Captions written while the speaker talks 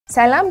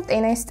ሰላም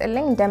ጤና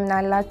ይስጥልኝ እንደምን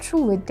አላችሁ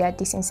ውድ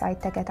የአዲስ ኢንሳይት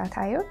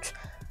ተከታታዮች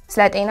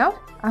ስለ ጤናው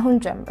አሁን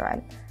ጀምሯል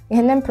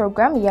ይሄንን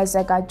ፕሮግራም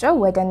ያዘጋጀው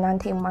ወደ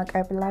እናንተ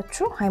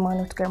የማቀርብላችሁ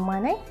ሃይማኖት ግርማ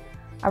ነኝ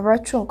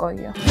አብራችሁን ቆዩ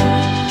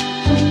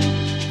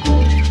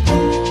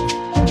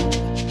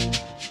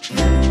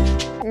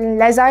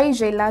ለዛሬ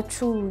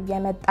ጄላችሁ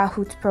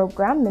የመጣሁት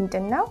ፕሮግራም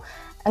ምንድነው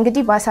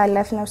እንግዲህ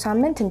ባሳለፍነው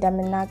ሳምንት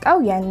እንደምናቀው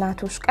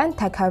የእናቶች ቀን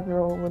ተከብሮ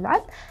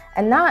ውሏል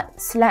እና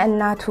ስለ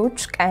እናቶች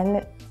ቀን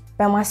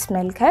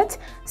በማስመልከት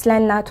ስለ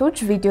እናቶች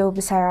ቪዲዮ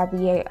ብሰራ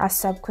ብዬ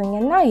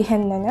አሰብኩኝና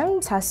ይሄንንም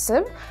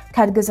ሳስብ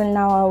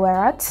ከእርግዝናዋ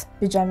ወራት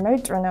ብጀምር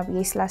ጥሩ ነው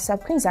ብዬ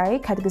ስላሰብኩኝ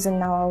ዛሬ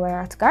ከእርግዝናዋ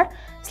ወራት ጋር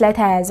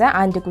ስለተያያዘ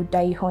አንድ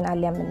ጉዳይ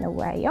ይሆናል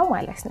የምንወያየው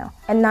ማለት ነው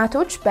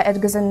እናቶች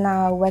በእርግዝና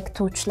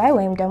ወቅቶች ላይ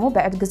ወይም ደግሞ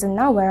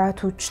በእርግዝና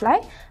ወራቶች ላይ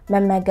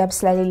መመገብ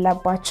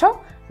ስለሌለባቸው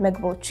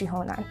ምግቦች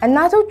ይሆናል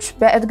እናቶች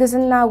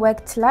በእርግዝና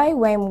ወቅት ላይ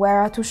ወይም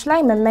ወራቶች ላይ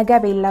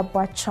መመገብ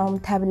የለባቸውም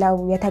ተብለው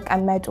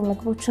የተቀመጡ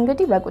ምግቦች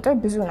እንግዲህ በቁጥር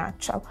ብዙ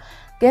ናቸው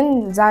ግን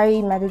ዛሬ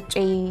መርጬ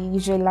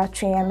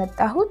ይዤላችሁ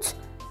የመጣሁት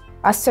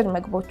 10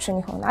 ምግቦችን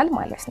ይሆናል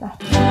ማለት ነው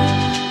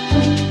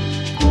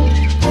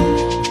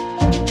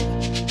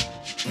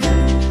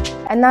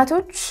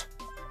እናቶች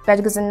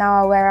በእርግዝና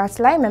ወራት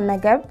ላይ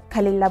መመገብ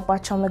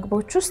ከሌለባቸው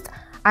ምግቦች ውስጥ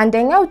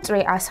አንደኛው ጥሬ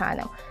አሳ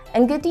ነው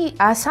እንግዲህ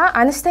አሳ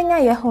አነስተኛ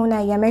የሆነ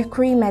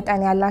የሜርኩሪ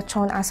መጠን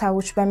ያላቸውን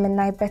አሳዎች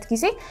በመናይበት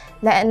ጊዜ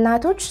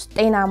ለእናቶች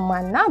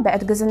ጤናማና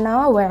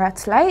በእርግዝናዋ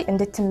ወራት ላይ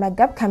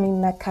እንድትመገብ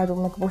ከሚመከሩ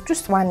ምግቦች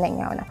ውስጥ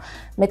ዋነኛው ነው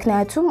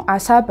ምክንያቱም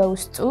አሳ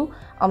በውስጡ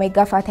ኦሜጋ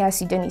ፋቲ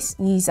አሲድን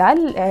ይይዛል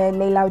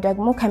ሌላው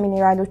ደግሞ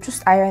ከሚኒራሎች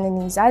ውስጥ አይረንን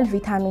ይይዛል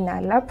ቪታሚን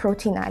አለው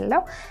ፕሮቲን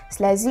አለው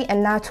ስለዚህ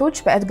እናቶች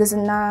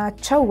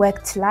በእርግዝናቸው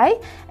ወቅት ላይ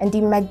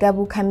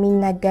እንዲመገቡ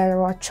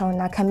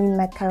ከሚነገሯቸውና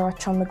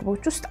ከሚመከሯቸው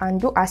ምግቦች ውስጥ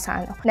አንዱ አሳ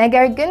ነው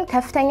ነገር ግን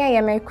ከፍተኛ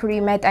የሜርኩሪ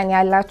መጠን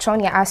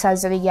ያላቸውን የአሳ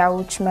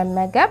ዝርያዎች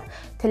መመገብ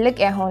ትልቅ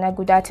የሆነ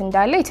ጉዳት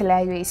እንዳለው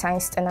የተለያዩ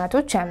የሳይንስ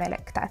ጥናቶች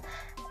ያመለክታል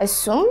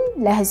እሱም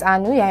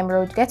ለህፃኑ የአእምሮ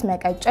እድገት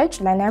መቀጨጭ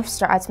ለነርቭ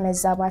ስርዓት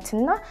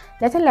መዛባትና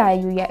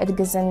ለተለያዩ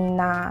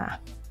የእርግዝና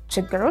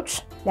ችግሮች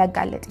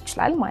ሊያጋልጥ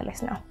ይችላል ማለት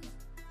ነው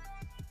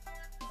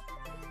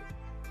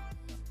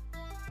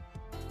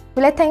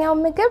ሁለተኛው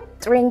ምግብ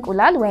ጥሬ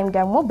እንቁላል ወይም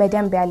ደግሞ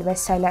በደንብ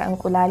ያልበሰለ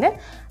እንቁላልን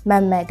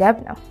መመገብ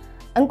ነው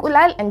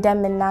እንቁላል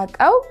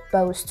እንደምናቀው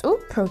በውስጡ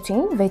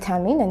ፕሮቲን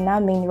ቪታሚን እና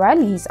ሚኒራል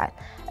ይይዛል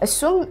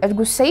እሱም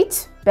እርጉዝ ሴት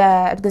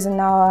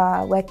በእርግዝና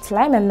ወቅት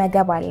ላይ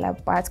መመገብ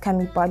አለባት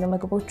ከሚባሉ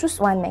ምግቦች ውስጥ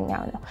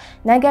ዋነኛው ነው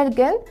ነገር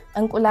ግን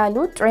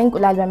እንቁላሉ ጥሬ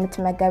እንቁላል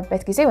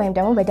በምትመገብበት ጊዜ ወይም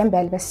ደግሞ በደንብ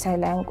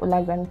ያልበሰለ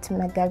እንቁላል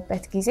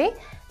በምትመገብበት ጊዜ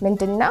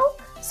ምንድነው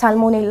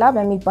ሳልሞኔላ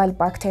በሚባል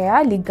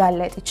ባክቴሪያ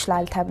ሊጋለጥ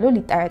ይችላል ተብሎ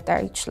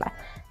ሊጠረጠር ይችላል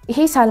ይሄ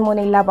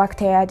ሳልሞኔላ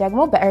ባክቴሪያ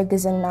ደግሞ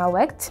በእርግዝና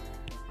ወቅት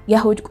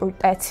የሆድ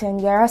ቁርጠትን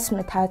የራስ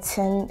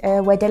ምታትን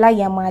ወደ ላይ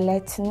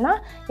የማለትና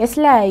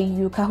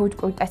የተለያዩ ከሆድ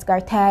ቁርጠት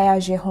ጋር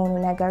ተያያዥ የሆኑ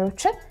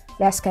ነገሮችን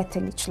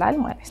ሊያስከትል ይችላል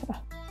ማለት ነው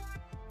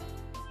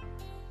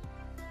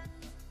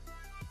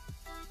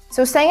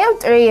ሶስተኛው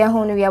ጥሬ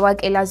የሆኑ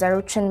የባቄላ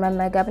ዘሮችን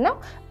መመገብ ነው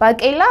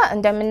ባቄላ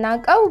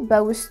እንደምናቀው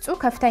በውስጡ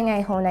ከፍተኛ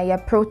የሆነ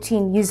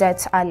የፕሮቲን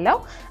ይዘት አለው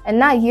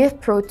እና ይህ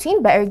ፕሮቲን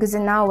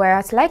በእርግዝና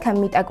ወራት ላይ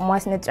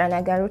ከሚጠቅሟት ንጥረ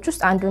ነገሮች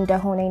ውስጥ አንዱ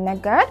እንደሆነ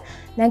ይነገራል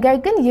ነገር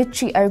ግን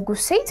ይቺ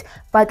እርጉዝ ሴት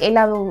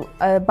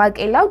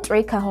ባቄላው ጥሬ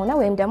ከሆነ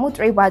ወይም ደግሞ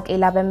ጥሬ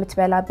ባቄላ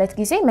በምትበላበት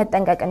ጊዜ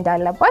መጠንቀቅ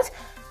እንዳለባት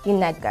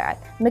ይነገራል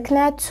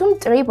ምክንያቱም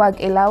ጥሬ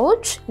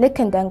ባቄላዎች ልክ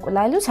እንደ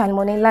እንቁላሉ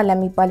ሳልሞኔላ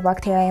ለሚባል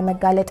ባክቴሪያ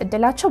የመጋለጥ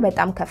እድላቸው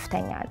በጣም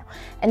ከፍተኛ ነው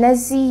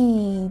እነዚህ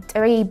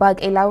ጥሬ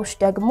ባቄላዎች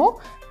ደግሞ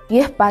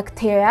ይህ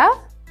ባክቴሪያ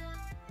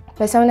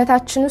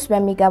በሰውነታችን ውስጥ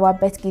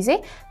በሚገባበት ጊዜ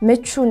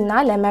ምቹና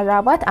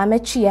ለመራባት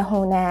አመቺ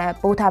የሆነ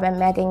ቦታ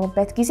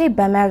በሚያገኝበት ጊዜ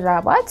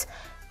በመራባት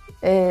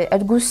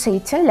እርጉዝ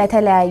ሴትን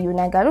ለተለያዩ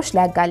ነገሮች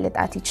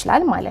ሊያጋልጣት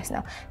ይችላል ማለት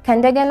ነው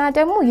ከእንደገና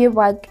ደግሞ ይህ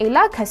ባቄላ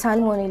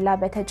ከሳልሞኔላ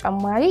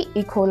በተጨማሪ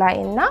ኢኮላይ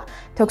እና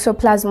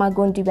ቶክሶፕላዝማ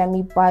ጎንዲ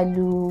በሚባሉ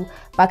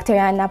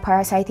ባክቴሪያና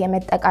ፓራሳይት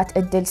የመጠቃት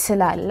እድል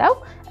ስላለው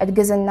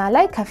እርግዝና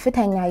ላይ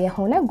ከፍተኛ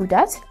የሆነ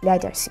ጉዳት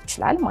ሊያደርስ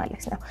ይችላል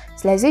ማለት ነው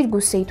ስለዚህ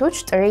እርጉዝ ሴቶች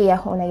ጥሬ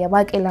የሆነ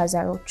የባቄላ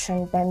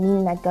ዘሮችን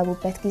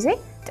በሚመገቡበት ጊዜ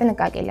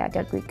ጥንቃቄ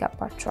ሊያደርጉ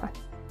ይገባቸዋል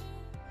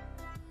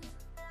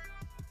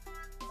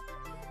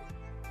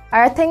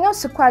አራተኛው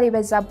ስኳር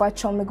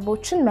የበዛባቸው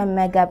ምግቦችን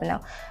መመገብ ነው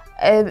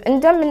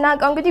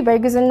እንደምናቀው እንግዲህ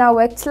በእርግዝና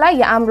ወቅት ላይ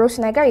የአምሮት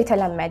ነገር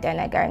የተለመደ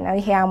ነገር ነው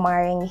ይሄ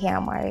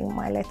አማረኝ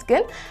ማለት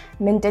ግን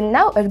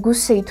ምንድነው እርጉዝ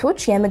ሴቶች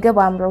የምግብ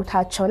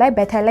አምሮታቸው ላይ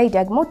በተለይ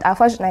ደግሞ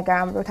ጣፋጭ ነገር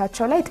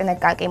አምሮታቸው ላይ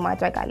ጥንቃቄ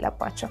ማድረግ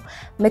አለባቸው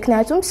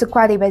ምክንያቱም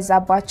ስኳር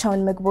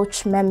የበዛባቸውን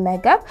ምግቦች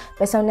መመገብ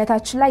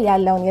በሰውነታችን ላይ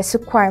ያለውን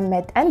የስኳር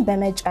መጠን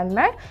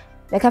በመጨመር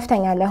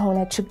ለከፍተኛ ለሆነ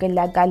ችግር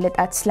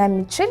ሊያጋልጣት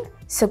ስለሚችል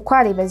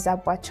ስኳር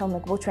የበዛባቸው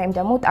ምግቦች ወይም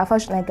ደግሞ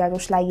ጣፋጭ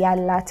ነገሮች ላይ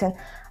ያላትን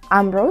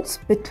አምሮት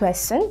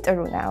ብትወስን ጥሩ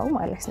ነው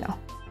ማለት ነው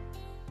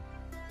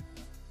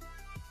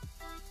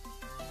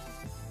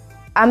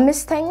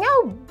አምስተኛው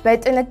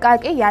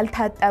በጥንቃቄ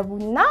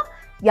ያልታጠቡና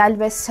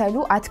ያልበሰሉ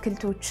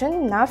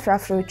አትክልቶችንና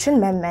ፍራፍሬዎችን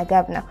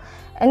መመገብ ነው።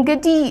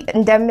 እንግዲህ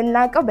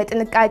እንደምናውቀው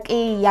በጥንቃቄ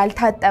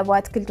ያልታጠቡ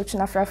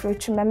አትክልቶችና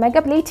ፍራፍሬዎችን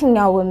መመገብ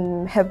ለየትኛውም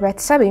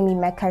ህብረተሰብ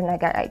የሚመከር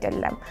ነገር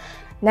አይደለም።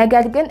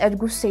 ነገር ግን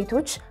እርጉዝ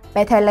ሴቶች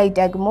በተለይ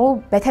ደግሞ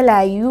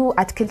በተለያዩ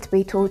አትክልት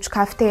ቤቶች፣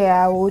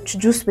 ካፍቴሪያዎች፣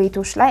 ጁስ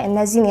ቤቶች ላይ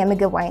እነዚህን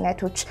የምግብ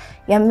አይነቶች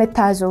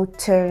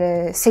የምታዘወትር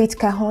ሴት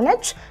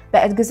ከሆነች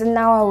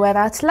በእርግዝናዋ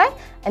ወራት ላይ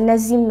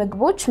እነዚህን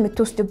ምግቦች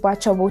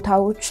የምትወስድባቸው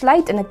ቦታዎች ላይ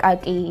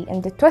ጥንቃቄ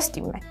እንድትወስድ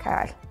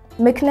ይመከራል።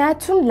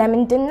 ምክንያቱም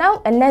ለምንድነው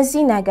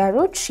እነዚህ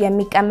ነገሮች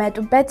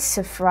የሚቀመጡበት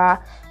ስፍራ፣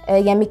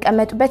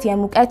 የሚቀመጡበት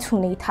የሙቀት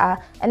ሁኔታ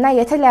እና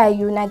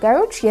የተለያዩ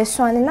ነገሮች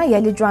የሷንና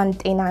የልጇን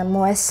ጤና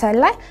መወሰን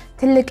ላይ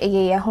ትልቅዬ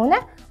የሆነ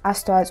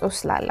አስተዋጽኦ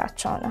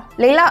ስላላቸው ነው።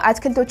 ሌላ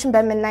አትክልቶችን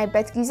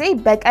በመናይበት ጊዜ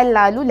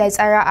በቀላሉ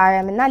ለጸረ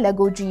አረምና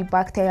ለጎጂ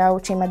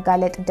ባክቴሪያዎች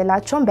የመጋለጥ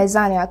እድላቸውን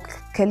በዛን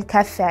ያክል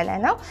ከፍ ያለ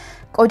ነው።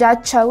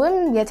 ቆዳቸውም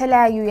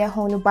የተለያዩ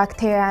የሆኑ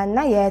ባክቴሪያና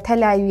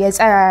የተለያዩ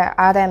የጸረ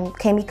አረም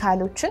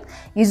ኬሚካሎችን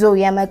ይዞ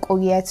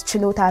የመቆየት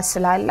ችሎታ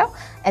ስላለው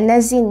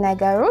እነዚህን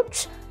ነገሮች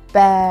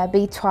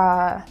በቤቷ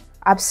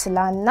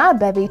አብስላና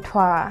በቤቷ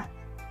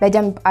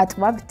በደንብ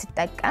አጥባ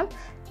ብትጠቀም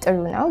ጥሩ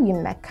ነው፣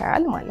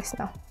 ይመከራል ማለት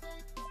ነው።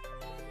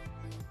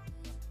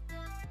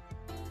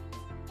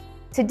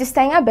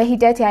 ስድስተኛ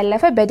በሂደት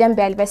ያለፈ በደንብ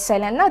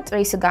ያልበሰለና ጥሬ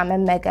ስጋ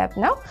መመገብ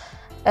ነው።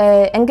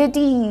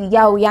 እንግዲህ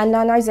ያው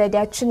ያናናር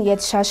ዘዴያችን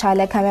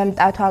እየተሻሻለ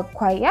ከመምጣቱ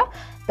አኳያ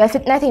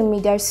በፍጥነት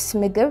የሚደርስ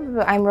ምግብ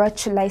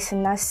አይምሮአችን ላይ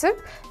ስናስብ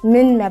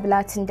ምን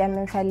መብላት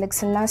እንደምንፈልግ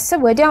ስናስብ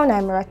ወዲያውኑ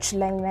አይምሮአችን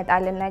ላይ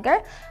የሚመጣልን ነገር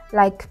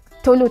ላይክ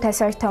ቶሎ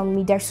ተሰርተው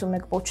የሚደርሱ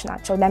ምግቦች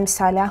ናቸው።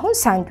 ለምሳሌ አሁን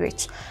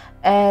ሳንድዊች።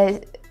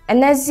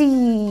 እነዚህ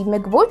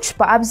ምግቦች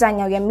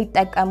በአብዛኛው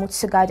የሚጠቀሙት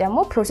ስጋ ደግሞ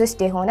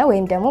ፕሮሰስድ የሆነ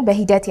ወይም ደግሞ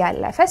በሂደት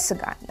ያለፈ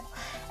ስጋ ነው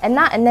እና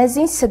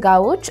እነዚህን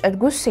ስጋዎች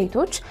እርጉዝ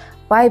ሴቶች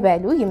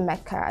ባይበሉ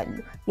ይመከራሉ።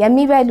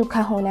 የሚበሉ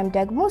ከሆነም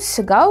ደግሞ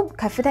ስጋው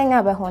ከፍተኛ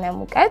በሆነ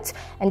ሙቀት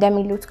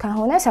እንደሚሉት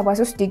ከሆነ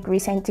 73 ዲግሪ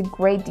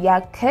ሴንቲግሬድ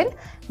ያክል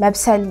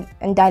መብሰል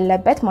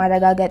እንዳለበት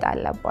ማረጋገጥ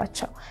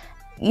አለባቸው።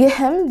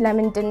 ይህም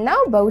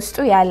ለምንድነው በውስጡ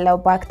ያለው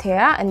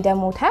ባክቴሪያ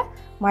እንደሞተ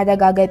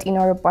ማረጋገጥ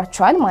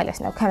ይኖርባቸዋል ማለት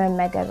ነው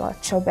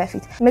ከመመገባቸው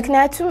በፊት።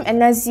 ምክንያቱም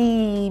እነዚህ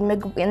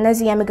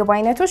የምግብ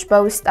አይነቶች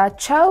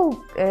በውስጣቸው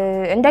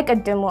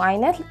እንደቀደሙ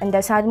አይነት እንደ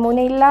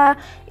ሳልሞኔላ፣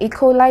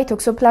 ኢኮላይ፣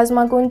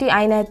 ቶክሶፕላዝማ ጎንዲ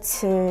አይነት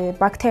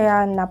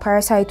ባክቴሪያና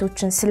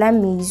ፓራሳይቶችን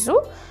ስለሚይዙ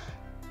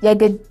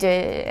የግድ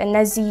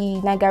እነዚህ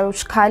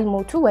ነገሮች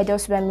ካልሞቱ ወደ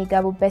ውስጥ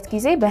በሚገቡበት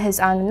ጊዜ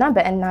በህፃኑና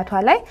በእናቷ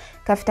ላይ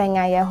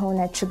ከፍተኛ የሆነ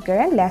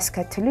ችግርን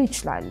ሊያስከትሉ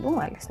ይችላሉ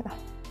ማለት ነው።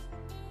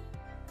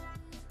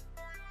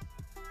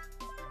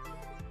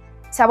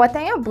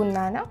 ሰባተኛው ቡና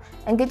ነው።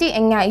 እንግዲህ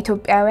እኛ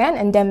ኢትዮጵያውያን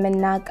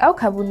እንደምናውቀው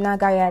ከቡና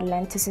ጋር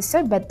ያለን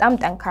ትስስር በጣም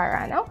ጠንካራ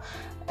ነው።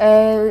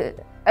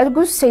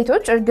 እርጉዝ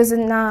ሴቶች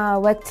እርግዝና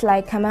ወቅት ላይ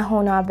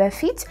ከመሆኗ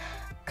በፊት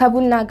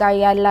ከቡና ጋር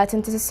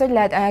ያላትን ትስስር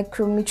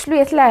ሊያጠናክሩ የሚችሉ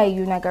የተለያዩ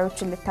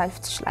ነገሮችን ልታልፍ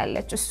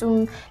ትችላለች። እሱም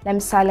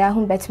ለምሳሌ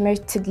አሁን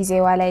በትምህርት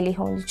ጊዜዋ ላይ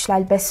ሊሆን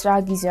ይችላል፣ በስራ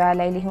ጊዜዋ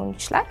ላይ ሊሆን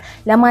ይችላል።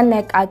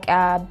 ለማነቃቂያ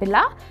ብላ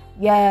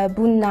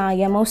የቡና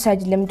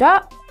የመውሰድ ልምዷ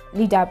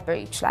ሊዳብር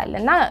ይችላል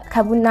እና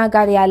ከቡና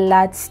ጋር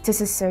ያላት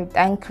ትስስር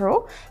ጠንክሮ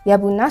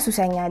የቡና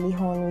ሱሰኛ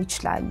ሊሆኑ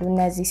ይችላሉ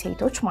እነዚህ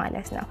ሴቶች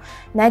ማለት ነው።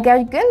 ነገር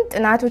ግን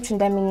ጥናቶች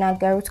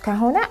እንደሚናገሩት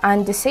ከሆነ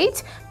አንድ ሴት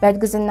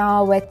በእርግዝና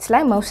ወቅት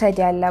ላይ መውሰድ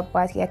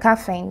ያለባት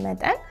የካፌን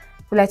መጠን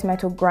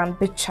 200 ግራም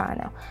ብቻ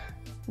ነው።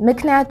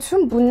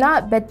 ምክንያቱም ቡና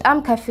በጣም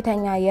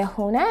ከፍተኛ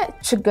የሆነ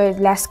ችግር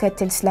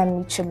ሊያስከትል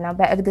ስለሚችል ነው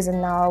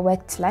በእርግዝና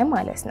ወቅት ላይ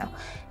ማለት ነው።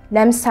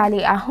 ለምሳሌ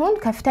አሁን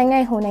ከፍተኛ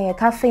የሆነ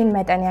የካፌን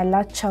መጠን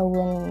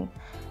ያላቸውን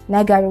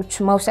ነገሮች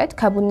መውሰድ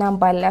ከቡናም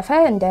ባለፈ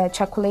እንደ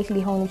ቸኮሌት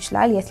ሊሆን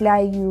ይችላል፣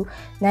 የተለያዩ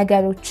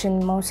ነገሮችን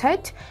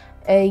መውሰድ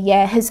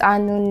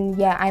የህፃኑን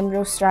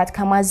የአይምሮ ስርዓት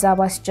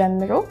ከማዛባስ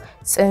ጀምሮ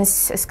ጽንስ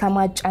እስከ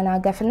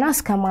ማጨናገፍና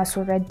እስከ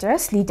ማስወረድ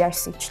ድረስ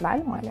ሊደርስ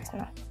ይችላል ማለት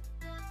ነው።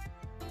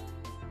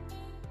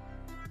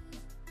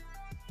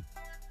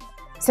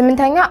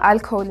 ስምንተኛው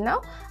አልኮል ነው።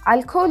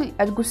 አልኮል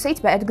እርጉዝ ሴት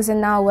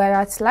በእርግዝና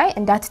ወራት ላይ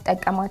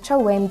እንዳትጠቀማቸው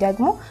ወይም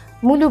ደግሞ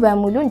ሙሉ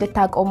በሙሉ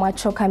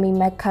እንድታቆማቸው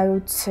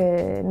ከሚመከሩት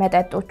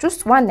መጠጦች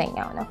ውስጥ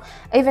ዋነኛው ነው።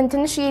 ኢቭን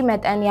ትንሽዬ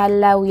መጠን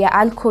ያለው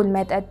የአልኮል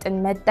መጠጥን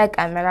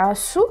መጠቀም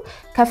ራሱ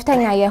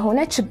ከፍተኛ የሆነ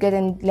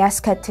ችግርን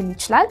ሊያስከትል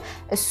ይችላል።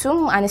 እሱም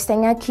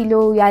አነስተኛ ኪሎ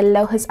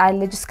ያለው ህፃን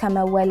ልጅ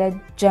እስከመወለድ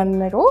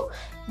ጀምሮ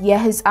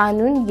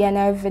የህፃኑን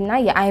የነርቭና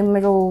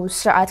የአይምሮ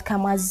ስርዓት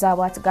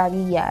ከማዛባት ጋር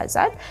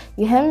ይያያዛል።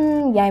 ይህም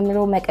የአይምሮ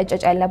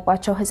መቀጨጭ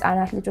ያለባቸው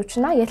ህፃናት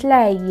ልጆችና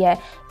የተለያየ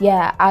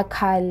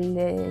የአካል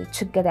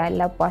ችግር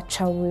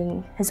ያለባቸው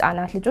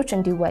ህፃናት ልጆች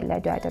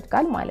እንዲወለዱ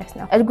ያደርጋል ማለት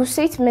ነው። እርጉዝ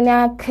ሴት ምን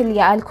ያክል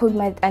የአልኮል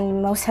መጠን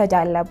መውሰድ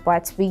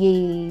አለባት ብዬ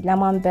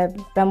ለማንበብ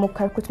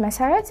በሞከርኩት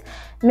መሰረት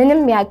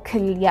ምንም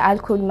ያክል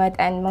የአልኮል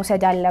መጠን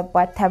መውሰድ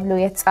አለባት ተብሎ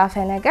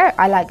የተጻፈ ነገር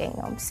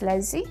አላገኘውም።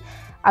 ስለዚህ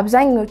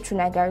አብዛኞቹ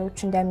ነገሮች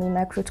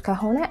እንደሚመክሩት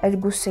ከሆነ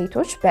እርጉዝ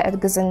ሴቶች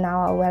በእርግዝና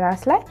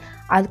ወራት ላይ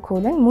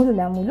አልኮልን ሙሉ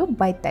ለሙሉ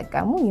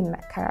ባይጠቀሙ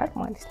ይመከራል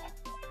ማለት ነው።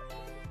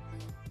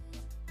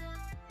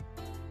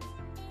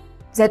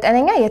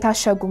 ዘጠነኛ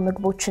የታሸጉ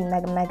ምግቦችን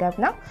መመገብ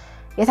ነው።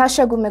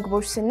 የታሸጉ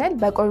ምግቦች ስንል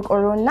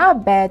በቆርቆሮና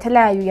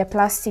በተለያዩ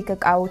የፕላስቲክ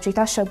እቃዎች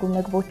የታሸጉ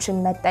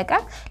ምግቦችን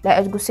መጠቀም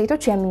ለእርጉዝ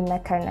ሴቶች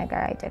የሚመከር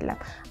ነገር አይደለም።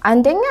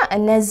 አንደኛ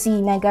እነዚህ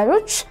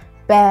ነገሮች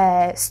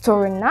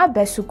በስቶርና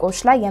በሱቆች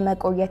ላይ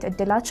የመቆየት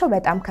እድላቸው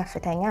በጣም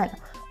ከፍተኛ ነው።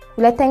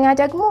 ሁለተኛ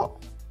ደግሞ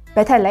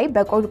በተለይ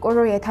በቆርቆሮ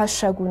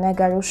የታሸጉ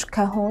ነገሮች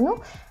ከሆኑ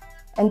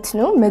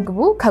ምግቡ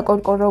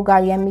ከቆርቆሮ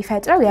ጋር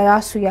የሚፈጥረው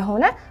የራሱ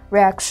የሆነ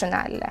ሪአክሽን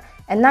አለ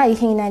እና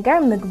ይሄ ነገር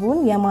ምግቡን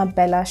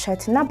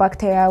የማበላሸትና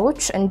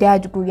ባክቴሪያዎች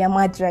እንዲያድጉ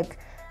የማድረግ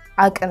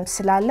አቅም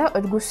ስላለው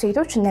እርጉዝ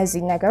ሴቶች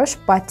እነዚህ ነገሮች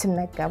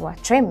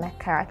ባትመገቧቸው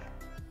ይመከራል።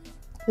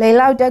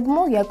 ሌላው ደግሞ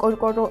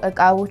የቆርቆሮ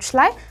እቃዎች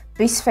ላይ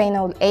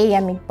ቢስፌኖል ኤ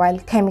የሚባል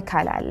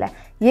ኬሚካል አለ።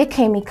 ይህ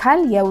ኬሚካል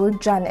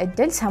የውርጃን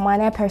እድል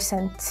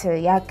 80%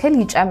 ያክል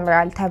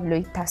ይጨምራል ተብሎ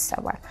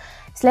ይታሰባል።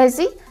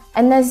 ስለዚህ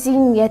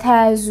እነዚህን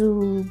የተያዙ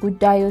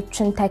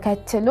ጉዳዮችን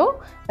ተከትሎ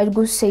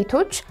እርጉዝ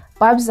ሴቶች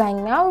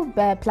በአብዛኛው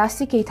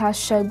በፕላስቲክ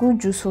የታሸጉ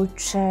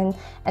ጁሶችን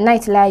እና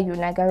የተለያዩ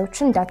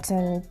ነገሮችን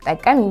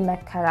እንዳትጠቀም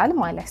ይመከራል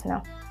ማለት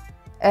ነው።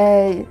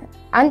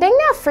 አንደኛ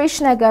ፍሬሽ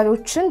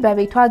ነገሮችን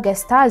በቤቷ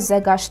ገዝታ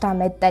አዘጋጅታ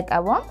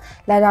መጠቀሟም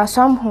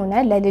ለራሷም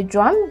ሆነ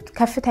ለልጇም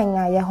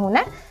ከፍተኛ የሆነ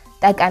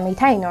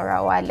ጠቀሜታ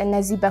ይኖረዋል።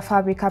 እነዚህ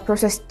በፋብሪካ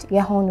ፕሮሰስ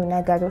የሆኑ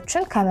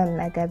ነገሮችን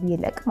ከመመገብ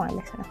ይልቅ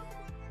ማለት ነው።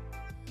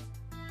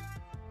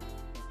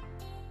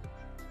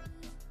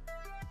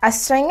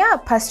 10ኛ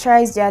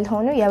ፓስቸራይዝድ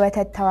ያልሆኑ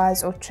የወተት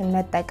ተዋጽኦችን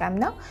መጠቀም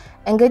ነው።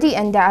 እንግዲህ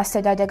እንደ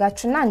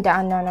አስተዳደጋችንና እንደ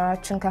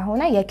አኗኗራችን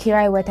ከሆነ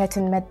የኪራይ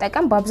ወተትን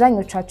መጠቀም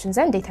በአብዛኞቻችን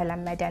ዘንድ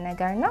የተለመደ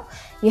ነገር ነው።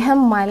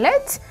 ይህም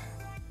ማለት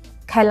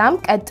ከላም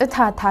ቀጥታ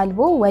ታልቦ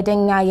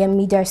ወደኛ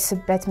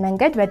የሚደርስበት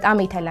መንገድ በጣም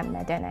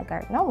የተለመደ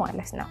ነገር ነው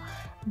ማለት ነው።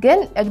 ግን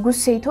እርጉዝ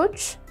ሴቶች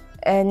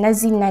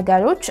እነዚህ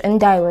ነገሮች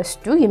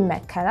እንዳይወስዱ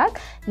ይመከራል።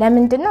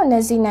 ለምንድነው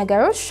እነዚህ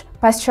ነገሮች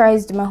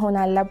ፓስቸራይዝድ መሆን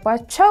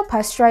አለባቸው?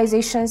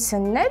 ፓስቸራይዜሽን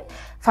ስንል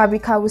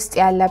ፋብሪካ ውስጥ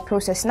ያለ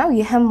ፕሮሰስ ነው።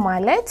 ይህም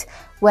ማለት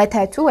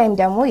ወተቱ ወይም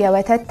ደግሞ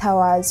የወተት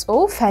ተዋጽኦ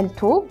ፈልቶ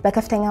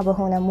በከፍተኛ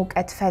በሆነ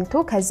ሙቀት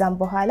ፈልቶ ከዛም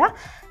በኋላ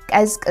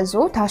ቀዝቅዞ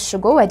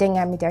ታሽጎ ወደኛ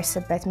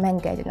የሚደርስበት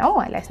መንገድ ነው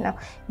ማለት ነው።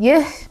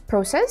 ይህ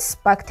ፕሮሰስ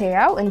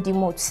ባክቴሪያው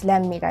እንዲሞት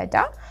ስለሚረዳ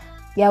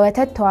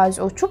የወተት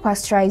ተዋጽኦቹ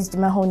ፓስቸራይዝድ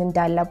መሆን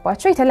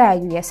እንዳለባቸው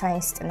የተለያዩ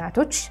የሳይንስ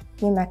ጥናቶች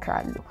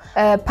ይመክራሉ።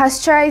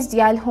 ፓስቸራይዝድ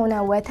ያልሆነ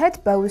ወተት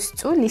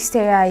በውስጡ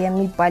ሊስቴሪያ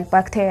የሚባል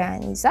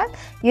ባክቴሪያን ይዛል።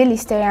 ይህ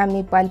ሊስቴሪያ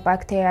የሚባል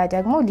ባክቴሪያ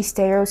ደግሞ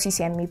ሊስቴሪዮሲስ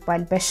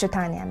የሚባል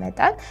በሽታን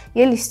ያመጣል።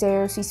 ይህ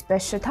ሊስቴሪዮሲስ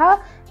በሽታ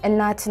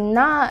እናትና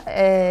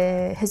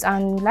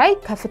ህፃኑ ላይ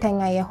ከፍተኛ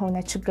የሆነ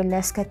ችግር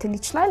ሊያስከትል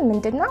ይችላል።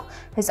 ምንድነው?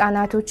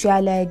 ህፃናቶች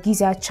ያለ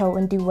ጊዜያቸው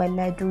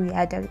እንዲወለዱ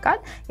ያደርጋል።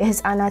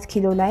 የህፃናት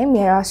ኪሎ ላይም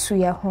የራሱ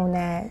የሆነ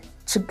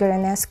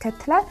ችግርን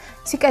ያስከትላል።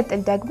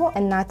 ሲቀጥል ደግሞ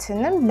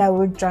እናትንም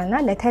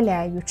ለውርጃና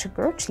ለተለያዩ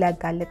ችግሮች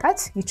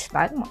ሊያጋልጣት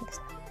ይችላል ማለት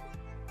ነው።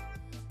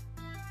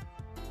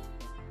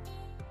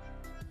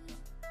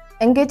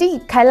 እንግዲህ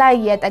ከላይ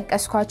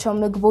የጠቀስኳቸው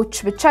ምግቦች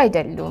ብቻ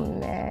አይደሉም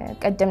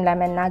ቅድም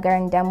ለመናገር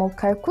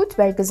እንደሞከርኩት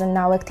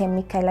በእርግዝና ወቅት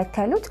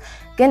የሚከለከሉት፣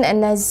 ግን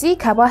እነዚህ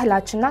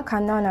ከባህላችንና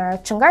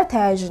ከአኗኗራችን ጋር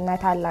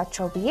ተያያዥነት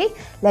አላቸው ብዬ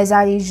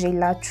ለዛሬ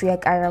ይዤላችሁ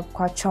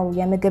የቀረብኳቸው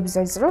የምግብ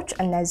ዝርዝሮች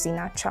እነዚህ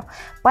ናቸው።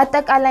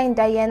 በአጠቃላይ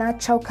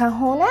እንዳየናቸው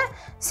ከሆነ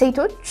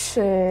ሴቶች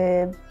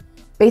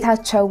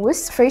ቤታቸው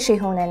ውስጥ ፍሬሽ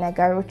የሆነ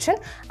ነገሮችን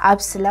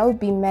አብስለው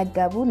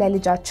ቢመገቡ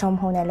ለልጃቸውም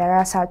ሆነ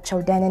ለራሳቸው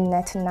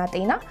ደህንነትና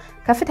ጤና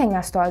ከፍተኛ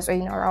አስተዋጽኦ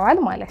ይኖረዋል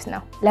ማለት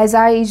ነው።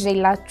 ለዛሬ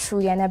ይዤላችሁ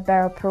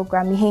የነበረው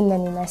ፕሮግራም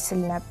ይሄንን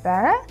ይመስል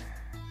ነበረ።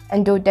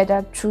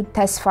 እንደወደዳችሁ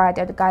ተስፋ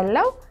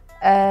አደርጋለሁ።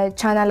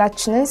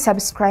 ቻናላችንን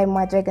ሰብስክራይብ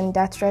ማድረግ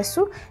እንዳትረሱ።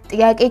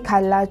 ጥያቄ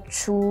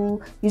ካላችሁ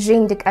ይዤ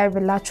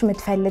እንድቀርብላችሁ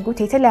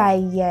የምትፈልጉት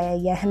የተለያየ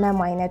የህመም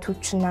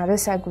አይነቶችና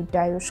ርዕሰ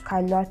ጉዳዮች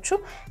ካሏችሁ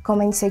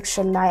ኮሜንት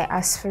ሴክሽን ላይ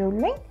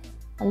አስፍሩልኝ።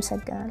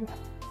 አመሰግናለሁ።